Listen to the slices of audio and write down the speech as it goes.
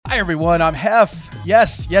Hi, everyone. I'm Hef.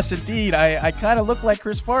 Yes, indeed. I kind of look like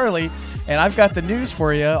Chris Farley, and I've got the news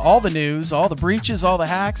for you. All the news, all the breaches, all the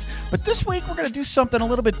hacks. But this week, we're going to do something a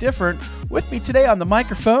little bit different. With me today on the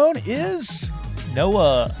microphone is...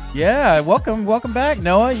 Noah. Yeah, welcome back,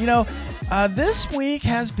 Noah. You know, this week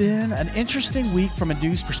has been an interesting week from a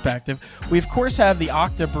news perspective. We, of course, have the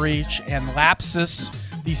Okta breach and Lapsus,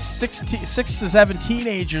 these 6 to 7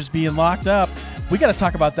 teenagers being locked up. We got to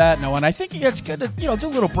talk about that, Noah, and I think it's good to do a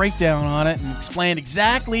little breakdown on it and explain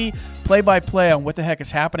exactly play-by-play on what the heck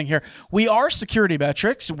is happening here. We are Security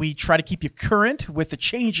Metrics. We try to keep you current with the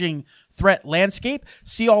changing threat landscape,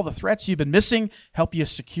 see all the threats you've been missing, help you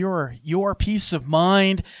secure your peace of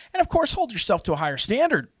mind, and of course, hold yourself to a higher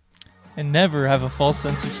standard. And never have a false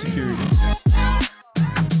sense of security.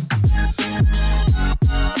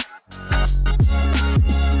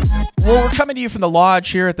 Well, we're coming to you from the lodge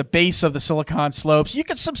here at the base of the Silicon Slopes. You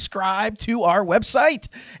can subscribe to our website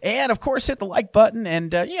and, of course, hit the like button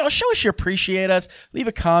and, show us you appreciate us. Leave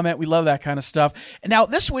a comment. We love that kind of stuff. And now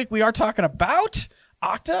this week we are talking about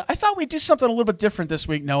Okta. I thought we'd do something a little bit different this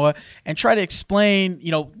week, Noah, and try to explain,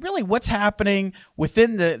 really what's happening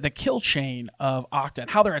within the kill chain of Okta and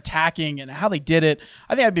how they're attacking and how they did it.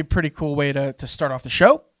 I think that'd be a pretty cool way to start off the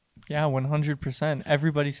show. Yeah, 100%.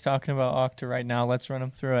 Everybody's talking about Okta right now. Let's run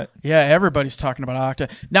them through it. Yeah, everybody's talking about Okta.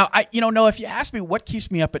 Now, Noah, if you ask me what keeps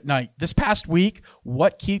me up at night, this past week,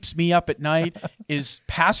 what keeps me up at night is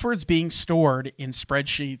passwords being stored in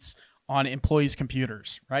spreadsheets on employees'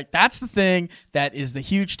 computers, right? That's the thing that is the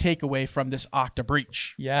huge takeaway from this Okta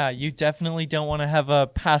breach. Yeah, you definitely don't want to have a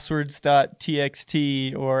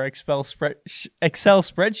passwords.txt or Excel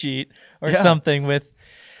spreadsheet or something with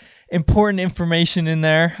important information in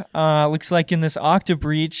there. Looks like in this Okta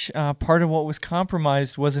breach, part of what was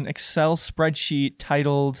compromised was an Excel spreadsheet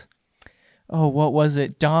titled, what was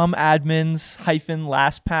it?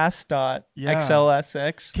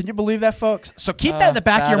 DOM-LastPass.XLSX. Can you believe that, folks? So keep that in the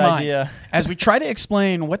back of your mind. As we try to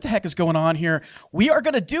explain what the heck is going on here, we are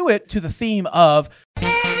going to do it to the theme of...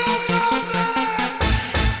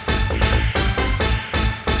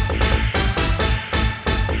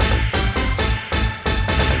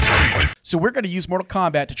 So we're going to use Mortal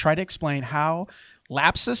Kombat to try to explain how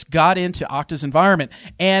Lapsus got into Okta's environment.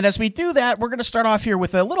 And as we do that, we're going to start off here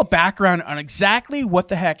with a little background on exactly what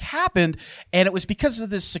the heck happened. And it was because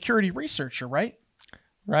of this security researcher, right?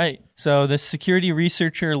 Right. So the security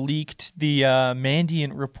researcher leaked the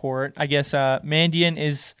Mandiant report. I guess Mandiant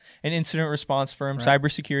is an incident response firm,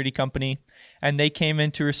 cybersecurity company. And they came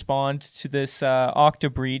in to respond to this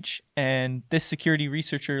Okta breach, and this security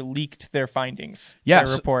researcher leaked their findings, their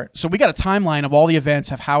report. So we got a timeline of all the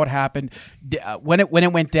events, of how it happened, when it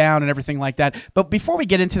went down and everything like that. But before we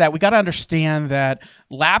get into that, we got to understand that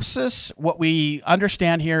Lapsus, what we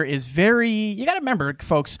understand here is you got to remember,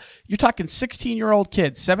 folks, you're talking 16-year-old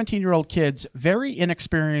kids, 17-year-old kids, very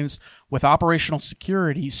inexperienced with operational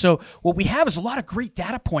security. So what we have is a lot of great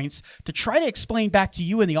data points to try to explain back to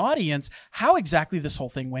you and the audience how exactly this whole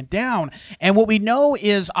thing went down. And what we know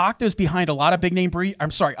is Okta is behind a lot of big name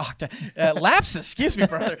Lapsus, excuse me,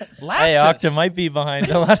 brother. Lapsus. Hey, Okta might be behind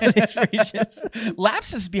a lot of these breaches.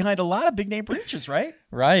 Lapsus is behind a lot of big name breaches, right?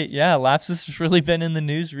 Right, yeah. Lapsus has really been in the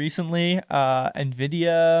news recently.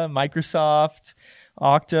 NVIDIA, Microsoft,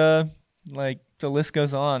 Okta, the list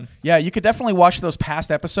goes on. Yeah, you could definitely watch those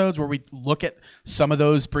past episodes where we look at some of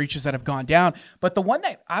those breaches that have gone down. But the one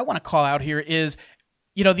that I want to call out here is,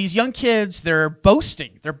 these young kids, they're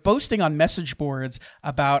boasting. They're boasting on message boards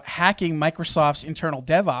about hacking Microsoft's internal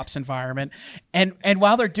DevOps environment. And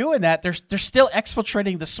while they're doing that, they're still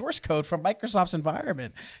exfiltrating the source code from Microsoft's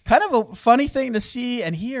environment. Kind of a funny thing to see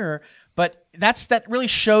and hear, but that really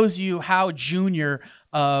shows you how junior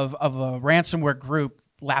of a ransomware group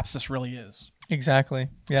Lapsus really is. Exactly.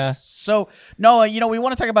 Yeah. So, Noah, we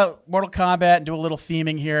want to talk about Mortal Kombat and do a little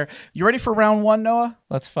theming here. You ready for round one, Noah?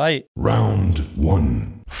 Let's fight. Round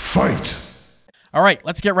one. Fight. All right,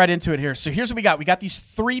 let's get right into it here. So here's what we got. We got these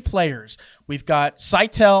 3 players. We've got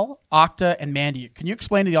Sitel, Okta, and Mandiant. Can you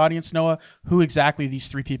explain to the audience, Noah, who exactly these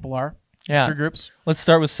 3 people are? Yeah. 3 groups. Let's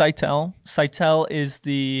start with Sitel. Sitel is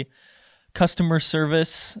the customer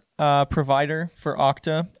service provider for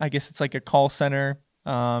Okta. I guess it's like a call center.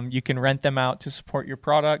 You can rent them out to support your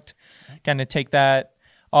product, kind of take that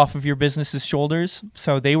off of your business's shoulders.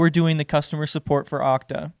 So they were doing the customer support for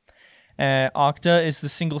Okta. Okta is the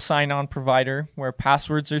single sign-on provider where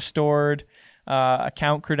passwords are stored,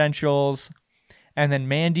 account credentials, and then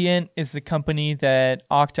Mandiant is the company that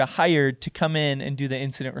Okta hired to come in and do the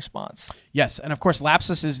incident response. Yes, and of course,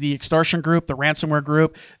 Lapsus is the extortion group, the ransomware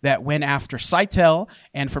group that went after Sitel,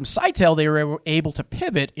 and from Sitel, they were able to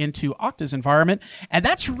pivot into Okta's environment, and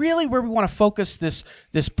that's really where we want to focus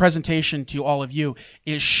this presentation to all of you,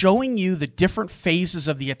 is showing you the different phases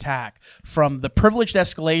of the attack, from the privileged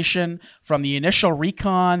escalation, from the initial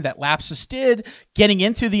recon that Lapsus did, getting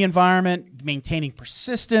into the environment, maintaining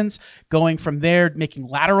persistence, going from there, making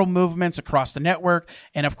lateral movements across the network,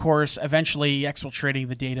 and of course, eventually exfiltrating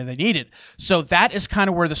the data they needed. So that is kind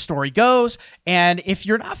of where the story goes. And if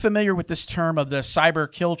you're not familiar with this term of the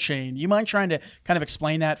cyber kill chain, you mind trying to kind of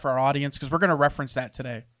explain that for our audience? Because we're going to reference that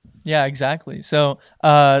today. Yeah, exactly. So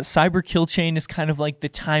cyber kill chain is kind of like the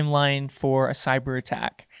timeline for a cyber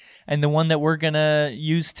attack. And the one that we're going to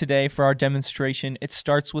use today for our demonstration, it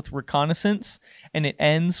starts with reconnaissance and it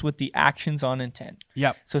ends with the actions on intent.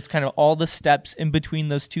 Yep. So it's kind of all the steps in between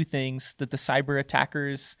those two things that the cyber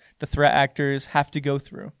attackers, the threat actors have to go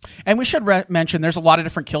through. And we should mention there's a lot of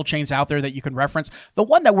different kill chains out there that you can reference. The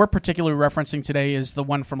one that we're particularly referencing today is the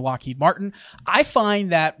one from Lockheed Martin. I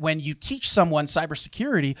find that when you teach someone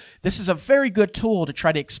cybersecurity, this is a very good tool to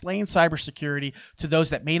try to explain cybersecurity to those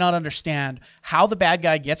that may not understand how the bad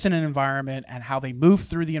guy gets in an environment and how they move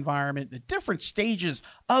through the environment, the different stages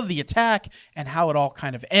of the attack, and how it all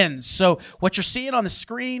kind of ends. So what you're seeing on the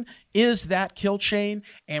screen is that kill chain,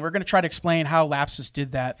 and we're going to try to explain how Lapsus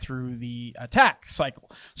did that through the attack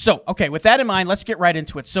cycle. So, okay, with that in mind, let's get right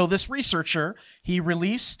into it. So this researcher, he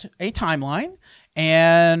released a timeline,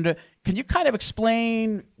 and can you kind of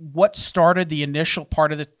explain what started the initial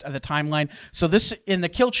part of the timeline? So this, in the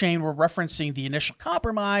kill chain, we're referencing the initial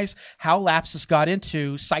compromise, how Lapsus got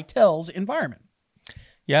into Sitel's environment.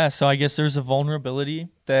 Yeah, so I guess there's a vulnerability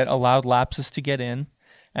that allowed Lapsus to get in,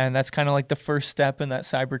 and that's kind of like the first step in that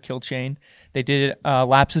cyber kill chain. They did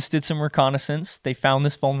Lapsus did some reconnaissance. They found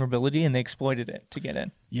this vulnerability and they exploited it to get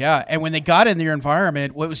in. Yeah, and when they got in their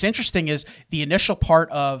environment, what was interesting is the initial part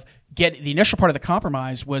of the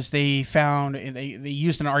compromise was they found they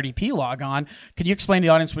used an RDP logon. Can you explain to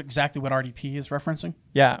the audience exactly what RDP is referencing?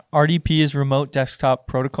 Yeah, RDP is Remote Desktop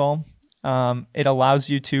Protocol. It allows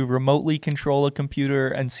you to remotely control a computer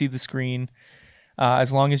and see the screen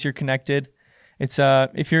as long as you're connected. It's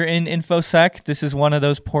if you're in InfoSec, this is one of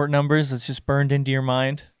those port numbers that's just burned into your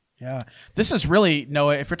mind. Yeah, this is really,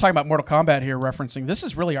 Noah, if you're talking about Mortal Kombat here referencing, this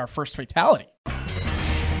is really our first fatality.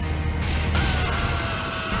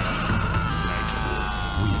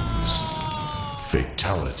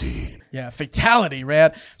 Fatality. Yeah, fatality,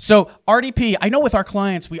 Rad. So RDP, I know with our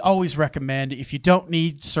clients, we always recommend if you don't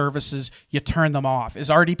need services, you turn them off. Is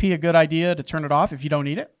RDP a good idea to turn it off if you don't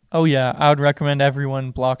need it? Oh yeah, I would recommend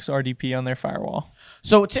everyone blocks RDP on their firewall.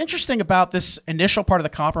 So what's interesting about this initial part of the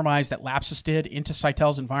compromise that Lapsus did into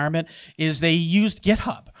Sitel's environment is they used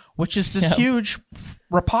GitHub, which is this huge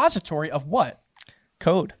repository of what?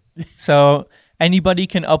 Code. So anybody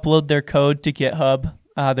can upload their code to GitHub.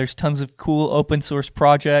 There's tons of cool open source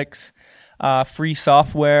projects, free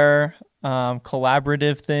software,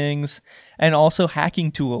 collaborative things, and also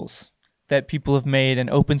hacking tools that people have made and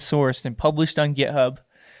open sourced and published on GitHub.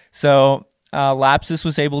 So Lapsus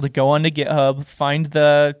was able to go onto GitHub, find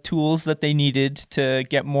the tools that they needed to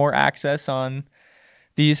get more access on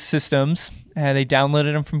these systems, and they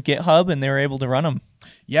downloaded them from GitHub, and they were able to run them.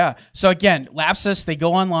 Yeah. So again, Lapsus, they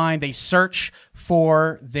go online, they search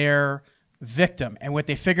for their victim. And what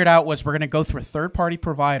they figured out was we're going to go through a third-party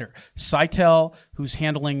provider, Sitel, who's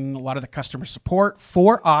handling a lot of the customer support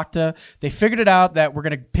for Okta. They figured it out that we're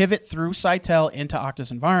going to pivot through Sitel into Okta's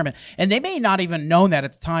environment. And they may not even known that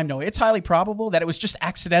at the time. No, it's highly probable that it was just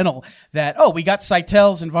accidental that, oh, we got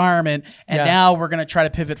Sitel's environment, and now we're going to try to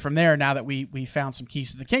pivot from there now that we found some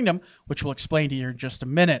keys to the kingdom, which we'll explain to you in just a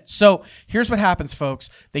minute. So here's what happens, folks.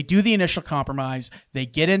 They do the initial compromise. They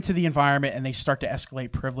get into the environment, and they start to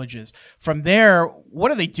escalate privileges. From there, what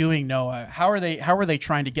are they doing, Noah? How are they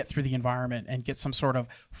trying to get through the environment and get some sort of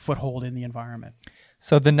foothold in the environment?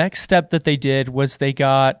 So the next step that they did was they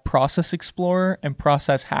got Process Explorer and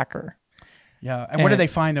Process Hacker. Yeah, and where did they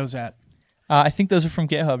find those at? I think those are from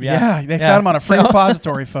GitHub. Yeah, they found them on a free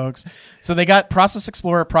repository, folks. So they got Process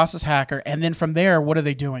Explorer, Process Hacker, and then from there, what are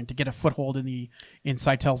they doing to get a foothold in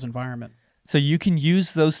Sitel's environment? So you can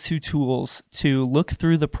use those two tools to look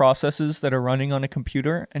through the processes that are running on a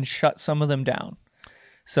computer and shut some of them down.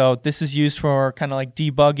 So this is used for kind of like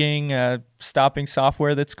debugging, stopping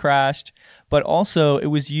software that's crashed, but also it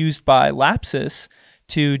was used by Lapsus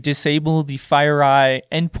to disable the FireEye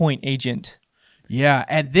endpoint agent. Yeah,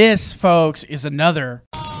 and this, folks, is another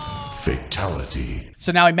Fatality.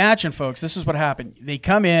 So now imagine, folks, this is what happened. They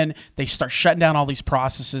come in, they start shutting down all these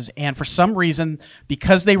processes, and for some reason,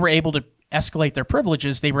 because they were able to escalate their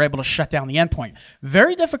privileges, they were able to shut down the endpoint.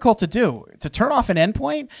 Very difficult to do, to turn off an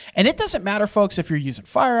endpoint. And it doesn't matter, folks, if you're using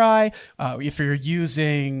FireEye, if you're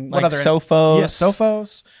using Like Sophos. Yeah,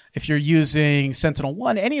 Sophos. If you're using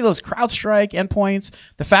Sentinel-1, any of those CrowdStrike endpoints,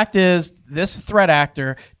 the fact is this threat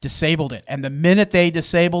actor disabled it. And the minute they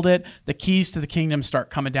disabled it, the keys to the kingdom start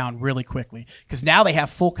coming down really quickly because now they have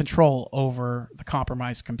full control over the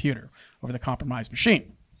compromised computer, over the compromised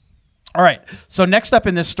machine. All right, so next up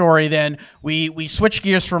in this story then, we switch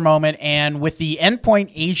gears for a moment, and with the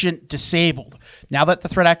endpoint agent disabled, now that the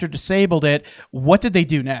threat actor disabled it, what did they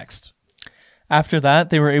do next? After that,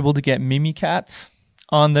 they were able to get Mimikatz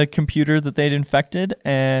on the computer that they'd infected,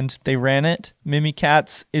 and they ran it.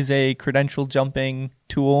 Mimikatz is a credential jumping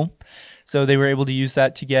tool, so they were able to use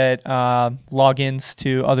that to get logins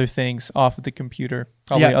to other things off of the computer,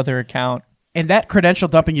 probably other account. And that credential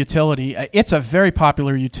dumping utility, it's a very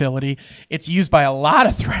popular utility. It's used by a lot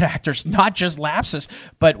of threat actors, not just Lapsus.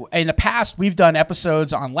 But in the past, we've done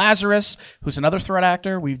episodes on Lazarus, who's another threat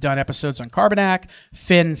actor. We've done episodes on Carbonac,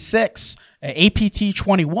 Fin6,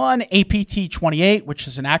 APT21, APT28, which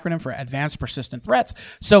is an acronym for Advanced Persistent Threats.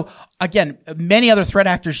 So again, many other threat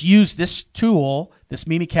actors use this tool, this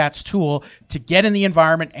Mimikatz tool, to get in the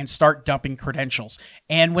environment and start dumping credentials.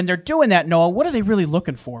 And when they're doing that, Noah, what are they really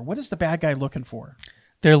looking for? What is the bad guy looking for?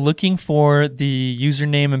 They're looking for the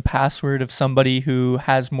username and password of somebody who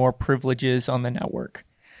has more privileges on the network.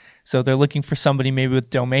 So they're looking for somebody maybe with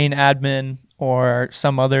domain admin or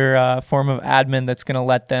some other form of admin that's going to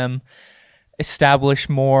let them establish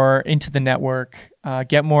more into the network,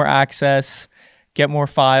 get more access, get more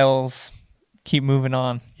files, keep moving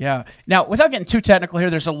on. Yeah. Now, without getting too technical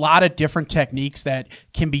here, there's a lot of different techniques that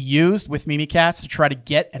can be used with Mimikatz to try to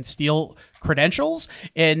get and steal credentials.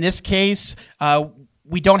 In this case,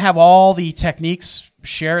 we don't have all the techniques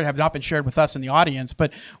shared, have not been shared with us in the audience,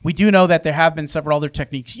 but we do know that there have been several other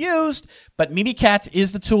techniques used, but Mimikatz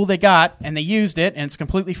is the tool they got, and they used it, and it's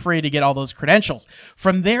completely free to get all those credentials.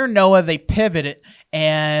 From there, Noah, they pivoted,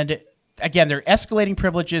 and again, they're escalating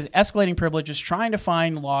privileges, trying to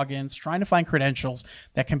find logins, trying to find credentials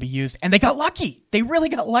that can be used, and they got lucky. They really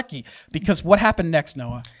got lucky, because what happened next,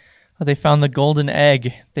 Noah? Well, they found the golden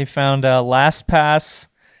egg. They found LastPass.xlsx.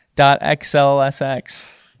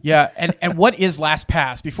 Yeah, and what is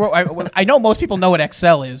LastPass? Before I know most people know what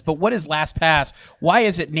Excel is, but what is LastPass? Why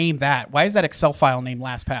is it named that? Why is that Excel file named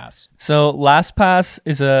LastPass? So LastPass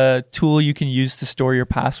is a tool you can use to store your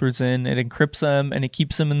passwords in. It encrypts them and it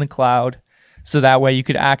keeps them in the cloud. So that way you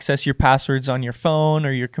could access your passwords on your phone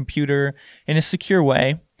or your computer in a secure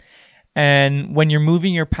way. And when you're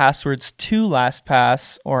moving your passwords to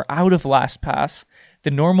LastPass or out of LastPass, the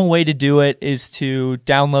normal way to do it is to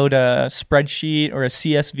download a spreadsheet or a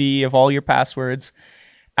CSV of all your passwords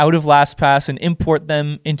out of LastPass and import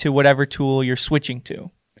them into whatever tool you're switching to.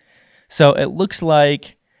 So it looks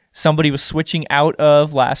like somebody was switching out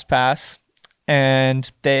of LastPass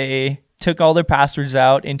and they took all their passwords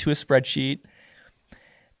out into a spreadsheet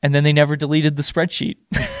and then they never deleted the spreadsheet.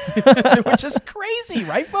 Which is crazy,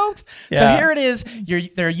 right, folks? Yeah. So here it is.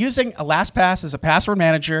 They're using a LastPass as a password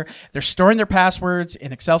manager. They're storing their passwords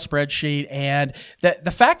in Excel spreadsheet. And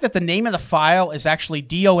the fact that the name of the file is actually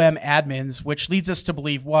DOM admins, which leads us to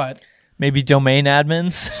believe what? Maybe domain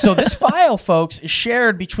admins. So this file, folks, is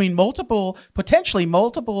shared between potentially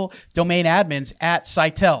multiple domain admins at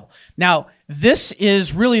Sitel. Now, this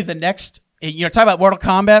is really the next, talk about Mortal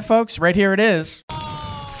Kombat, folks. Right here it is.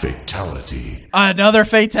 Fatality. Another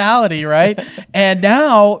fatality, right? And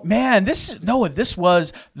now, man, this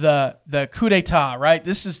was the coup d'etat, right?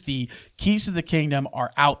 This is the keys to the kingdom are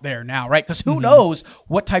out there now, right? Because who knows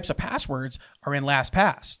what types of passwords are in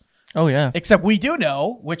LastPass? Oh, yeah. Except we do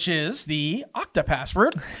know, which is the Okta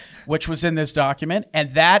password, which was in this document.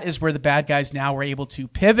 And that is where the bad guys now were able to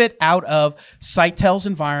pivot out of Sitel's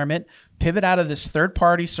environment, pivot out of this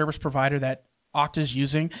third-party service provider that Okta's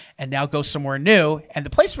using, and now go somewhere new. And the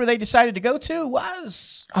place where they decided to go to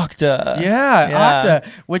was Okta. Yeah, Okta,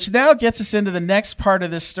 which now gets us into the next part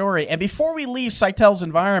of this story. And before we leave Sitel's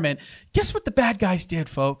environment, guess what the bad guys did,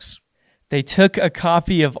 folks? They took a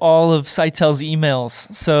copy of all of Sitel's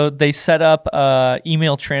emails. So they set up a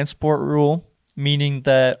email transport rule, meaning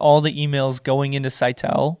that all the emails going into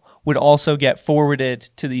Sitel would also get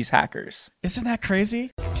forwarded to these hackers. Isn't that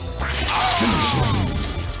crazy?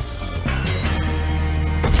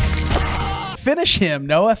 Finish him,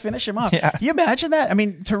 Noah. Finish him off. Yeah. Can you imagine that? I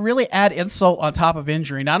mean, to really add insult on top of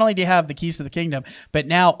injury, not only do you have the keys to the kingdom, but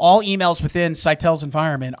now all emails within Sitel's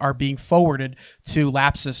environment are being forwarded to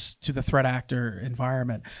Lapsus, to the threat actor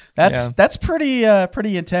environment. That's pretty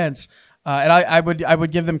intense. And I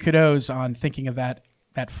would give them kudos on thinking of that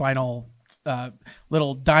final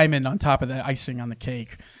little diamond on top of the icing on the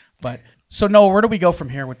cake. But so Noah, where do we go from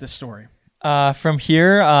here with this story? From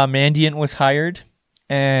here, Mandiant was hired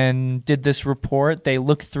and did this report. They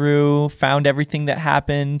looked through, found everything that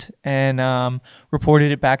happened, and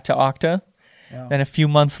reported it back to Okta. Yeah. Then a few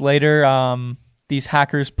months later, these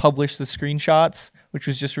hackers published the screenshots, which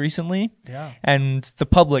was just recently. Yeah. And the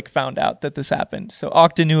public found out that this happened. So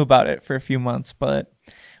Okta knew about it for a few months, but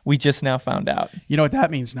we just now found out. You know what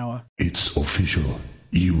that means, Noah? It's official.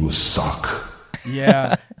 You suck.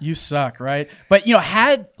 Yeah, you suck, right? But,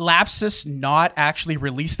 had Lapsus not actually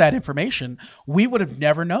released that information, we would have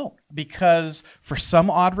never known, because for some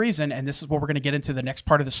odd reason, and this is what we're going to get into the next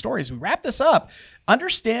part of the story as we wrap this up,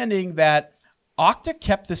 understanding that Okta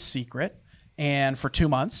kept this secret and for 2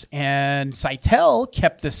 months, and Sitel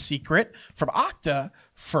kept this secret from Okta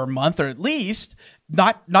for a month, or at least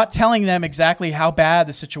not telling them exactly how bad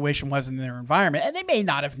the situation was in their environment. And they may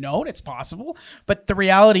not have known, it's possible. But the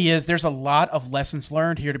reality is there's a lot of lessons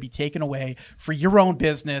learned here to be taken away for your own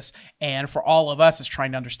business and for all of us as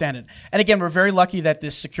trying to understand it. And again, we're very lucky that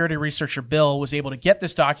this security researcher, Bill, was able to get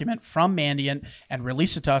this document from Mandiant and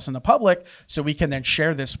release it to us in the public so we can then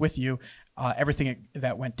share this with you. Everything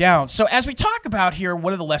that went down. So as we talk about here,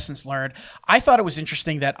 what are the lessons learned? I thought it was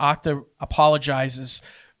interesting that Okta apologizes,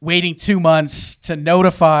 waiting 2 months to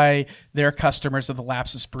notify their customers of the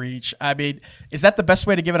Lapsus breach. I mean, is that the best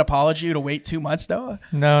way to give an apology, to wait 2 months, Noah?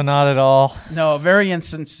 No, not at all. No, very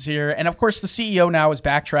insincere. And of course, the CEO now is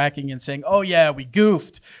backtracking and saying, "Oh yeah, we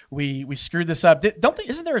goofed. We screwed this up."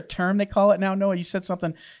 Isn't there a term they call it now, Noah? You said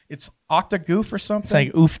something. It's Okta goof or something. It's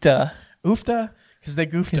like oofta. Oofta? Because they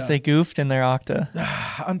goofed Because up. they goofed in their Okta.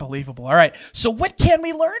 Unbelievable. All right. So what can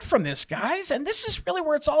we learn from this, guys? And this is really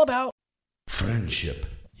where it's all about. Friendship.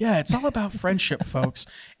 Yeah, it's all about friendship, folks.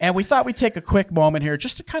 And we thought we'd take a quick moment here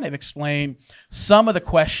just to kind of explain some of the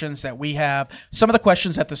questions that we have, some of the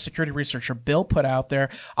questions that the security researcher Bill put out there.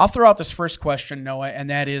 I'll throw out this first question, Noah,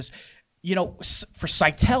 and that is, for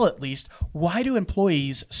Sitel at least, why do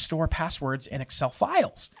employees store passwords in Excel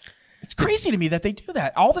files? It's crazy to me that they do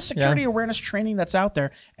that. All the security awareness training that's out there,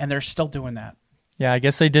 and they're still doing that. Yeah, I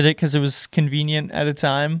guess they did it because it was convenient at a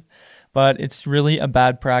time, but it's really a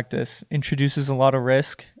bad practice. Introduces a lot of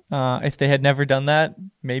risk. If they had never done that,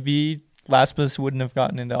 maybe Lapsus wouldn't have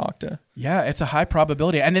gotten into Okta. Yeah, it's a high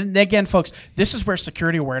probability. And then again, folks, this is where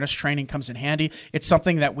security awareness training comes in handy. It's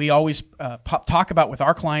something that we always talk about with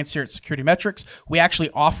our clients here at Security Metrics. We actually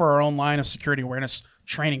offer our own line of security awareness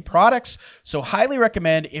training products. So highly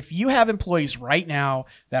recommend, if you have employees right now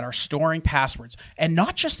that are storing passwords, and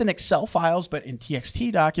not just in Excel files, but in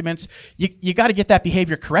TXT documents, you got to get that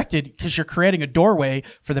behavior corrected, because you're creating a doorway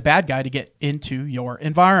for the bad guy to get into your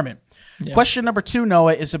environment. Yeah. Question number 2,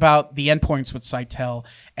 Noah, is about the endpoints with Sitel.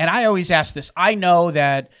 And I always ask this. I know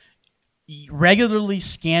that regularly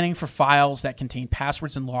scanning for files that contain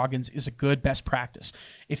passwords and logins is a good best practice.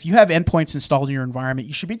 If you have endpoints installed in your environment,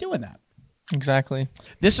 you should be doing that. Exactly.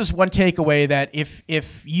 This is one takeaway, that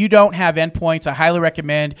if you don't have endpoints, I highly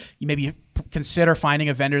recommend you maybe consider finding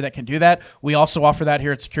a vendor that can do that. We also offer that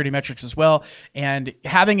here at Security Metrics as well. And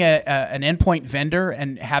having an endpoint vendor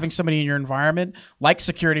and having somebody in your environment like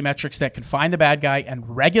Security Metrics that can find the bad guy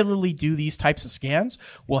and regularly do these types of scans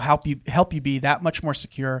will help you be that much more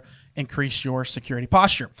secure, increase your security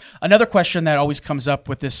posture. Another question that always comes up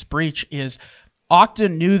with this breach is,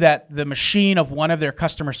 Okta knew that the machine of one of their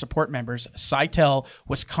customer support members, Sitel,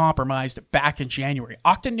 was compromised back in January.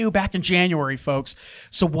 Okta knew back in January, folks.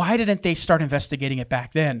 So why didn't they start investigating it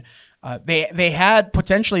back then? They had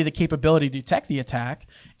potentially the capability to detect the attack,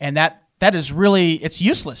 and that is really, it's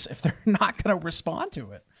useless if they're not going to respond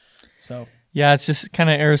to it. So yeah, it's just kind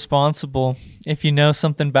of irresponsible. If you know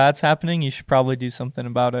something bad's happening, you should probably do something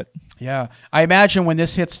about it. Yeah. I imagine when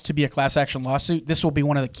this hits to be a class action lawsuit, this will be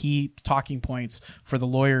one of the key talking points for the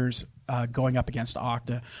lawyers going up against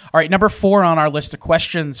Okta. All right, number 4 on our list of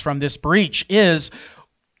questions from this breach is,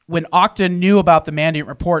 when Okta knew about the Mandiant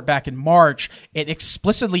report back in March, it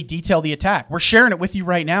explicitly detailed the attack. We're sharing it with you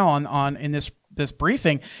right now in this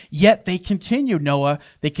briefing, yet they continued, Noah,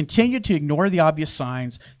 they continued to ignore the obvious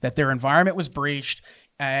signs that their environment was breached,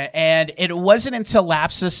 and it wasn't until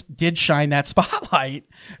Lapsus did shine that spotlight.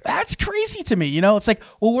 That's crazy to me. It's like,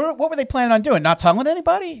 well, what were they planning on doing? Not telling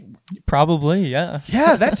anybody? Probably, yeah.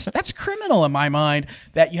 Yeah, that's criminal in my mind,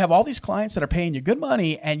 that you have all these clients that are paying you good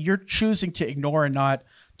money and you're choosing to ignore and not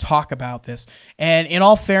talk about this. And in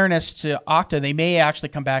all fairness to Okta, they may actually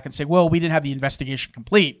come back and say, well, we didn't have the investigation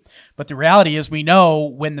complete. But the reality is, we know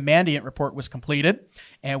when the Mandiant report was completed,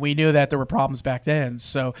 and we knew that there were problems back then.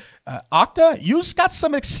 So Okta, you've got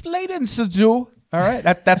some explaining to do. All right,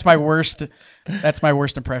 that's my worst. That's my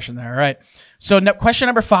worst impression there. All right. So question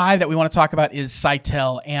number 5 that we want to talk about is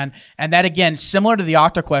Sitel, and that again, similar to the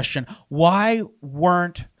Okta question, why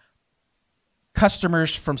weren't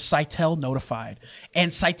customers from Sitel notified?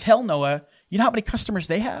 And Sitel, Noah, you know how many customers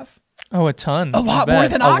they have? Oh, a ton. A lot more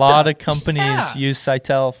than Okta. A lot of companies use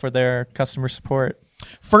Sitel for their customer support.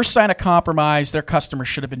 First sign of compromise, their customers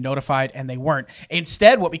should have been notified, and they weren't.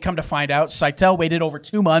 Instead, what we come to find out, Sitel waited over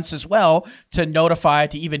 2 months as well to notify,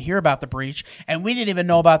 to even hear about the breach, and we didn't even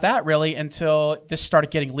know about that really until this started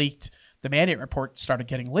getting leaked. The mandate report started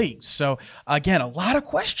getting leaked. So again, a lot of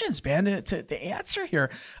questions, man, to answer here.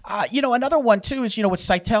 Another one too is, with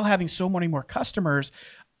Sitel having so many more customers,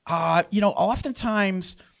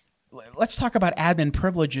 oftentimes, let's talk about admin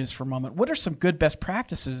privileges for a moment. What are some good best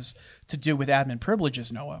practices to do with admin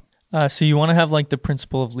privileges, Noah? So you want to have like the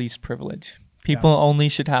principle of least privilege. People only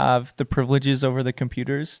should have the privileges over the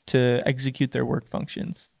computers to execute their work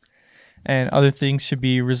functions. And other things should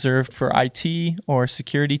be reserved for IT or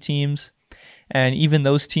security teams. And even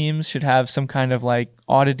those teams should have some kind of like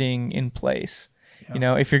auditing in place.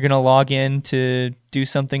 Yeah. If you're going to log in to do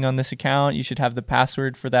something on this account, you should have the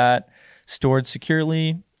password for that stored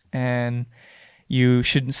securely. And you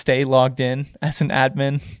shouldn't stay logged in as an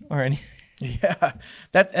admin or anything. Yeah,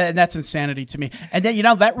 that's insanity to me. And then,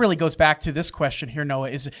 that really goes back to this question here, Noah,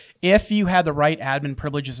 is if you had the right admin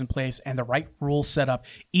privileges in place and the right rules set up,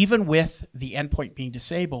 even with the endpoint being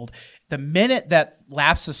disabled, the minute that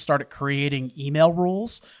Lapsus started creating email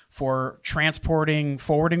rules for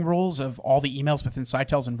forwarding rules of all the emails within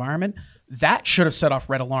Sitel's environment, that should have set off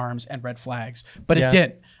red alarms and red flags, but it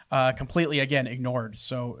didn't. Completely, again, ignored.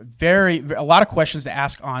 So a lot of questions to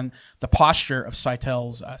ask on the posture of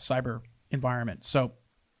Sitel's cyber environment. So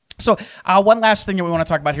one last thing that we want to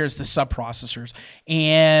talk about here is the sub-processors.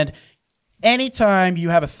 And anytime you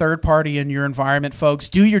have a third party in your environment, folks,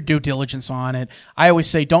 do your due diligence on it. I always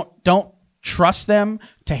say don't trust them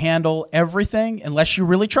to handle everything unless you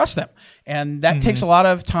really trust them. And that takes a lot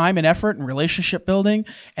of time and effort and relationship building.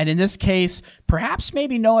 And in this case, perhaps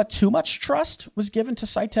maybe Noah, too much trust was given to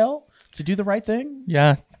Sitel to do the right thing.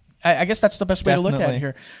 Yeah. I guess that's the best way to look at it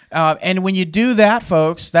here. And when you do that,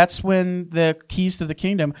 folks, that's when the keys to the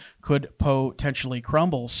kingdom could potentially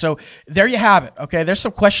crumble. So there you have it. Okay, there's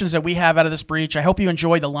some questions that we have out of this breach. I hope you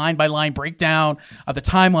enjoyed the line-by-line breakdown of the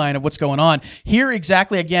timeline of what's going on. Here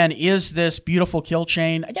exactly, again, is this beautiful kill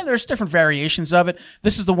chain. Again, there's different variations of it.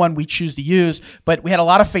 This is the one we choose to use, but we had a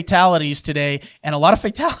lot of fatalities today, and a lot of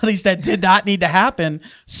fatalities that did not need to happen.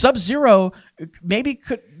 Sub-Zero maybe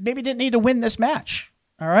didn't need to win this match.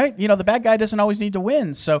 All right. The bad guy doesn't always need to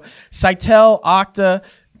win. So Sitel, Okta,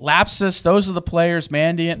 Lapsus, those are the players,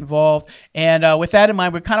 Mandiant involved. And with that in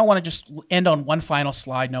mind, we kind of want to just end on one final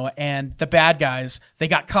slide, Noah. And the bad guys, they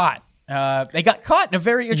got caught. They got caught in a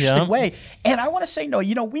very interesting way. And I want to say,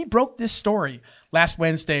 Noah, we broke this story last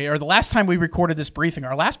Wednesday, or the last time we recorded this briefing,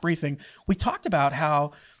 our last briefing, we talked about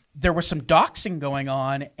how there was some doxing going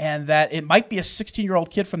on and that it might be a 16-year-old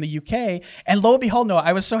kid from the UK. And lo and behold, Noah,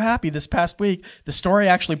 I was so happy this past week. The story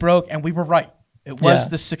actually broke and we were right. It was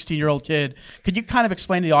the 16-year-old kid. Could you kind of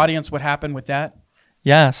explain to the audience what happened with that?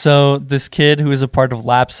 Yeah, so this kid who was a part of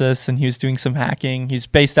Lapsus and he was doing some hacking, he's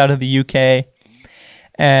based out of the UK.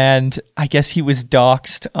 And I guess he was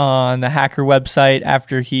doxed on the hacker website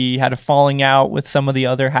after he had a falling out with some of the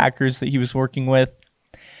other hackers that he was working with.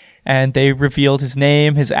 And they revealed his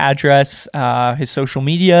name, his address, his social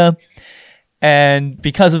media. And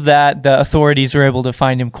because of that, the authorities were able to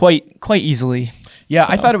find him quite easily. Yeah,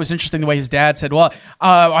 I thought it was interesting the way his dad said, well,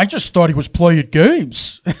 I just thought he was playing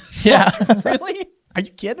games. Really? Are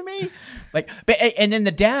you kidding me? And then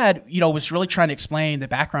the dad, was really trying to explain the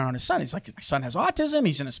background on his son. He's like, my son has autism.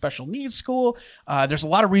 He's in a special needs school. There's a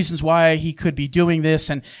lot of reasons why he could be doing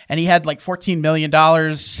this. And he had like $14 million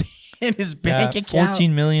in his bank account.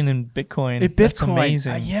 14 million in Bitcoin. That's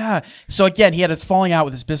amazing. So again, he had his falling out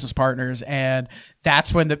with his business partners, and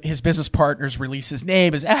that's when his business partners release his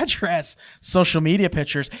name, his address, social media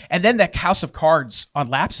pictures, and then the house of cards on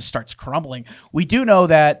Lapsus starts crumbling. We do know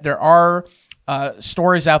that there are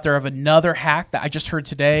stories out there of another hack that I just heard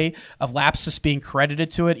today of Lapsus being credited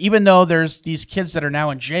to it. Even though there's these kids that are now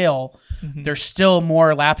in jail, there's still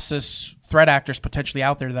more Lapsus threat actors potentially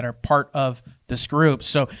out there that are part of this group.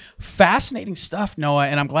 So fascinating stuff, Noah,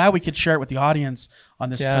 and I'm glad we could share it with the audience on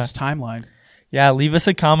this timeline. Yeah, leave us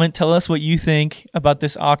a comment. Tell us what you think about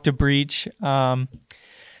this Okta breach.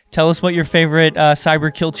 Tell us what your favorite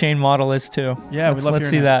cyber kill chain model is too. Yeah, let's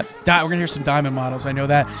see that. We're going to hear some diamond models. I know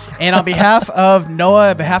that. And on behalf of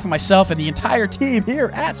Noah, on behalf of myself and the entire team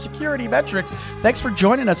here at Security Metrics, thanks for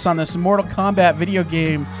joining us on this Mortal Kombat video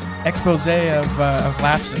game expose of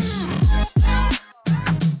Lapsus.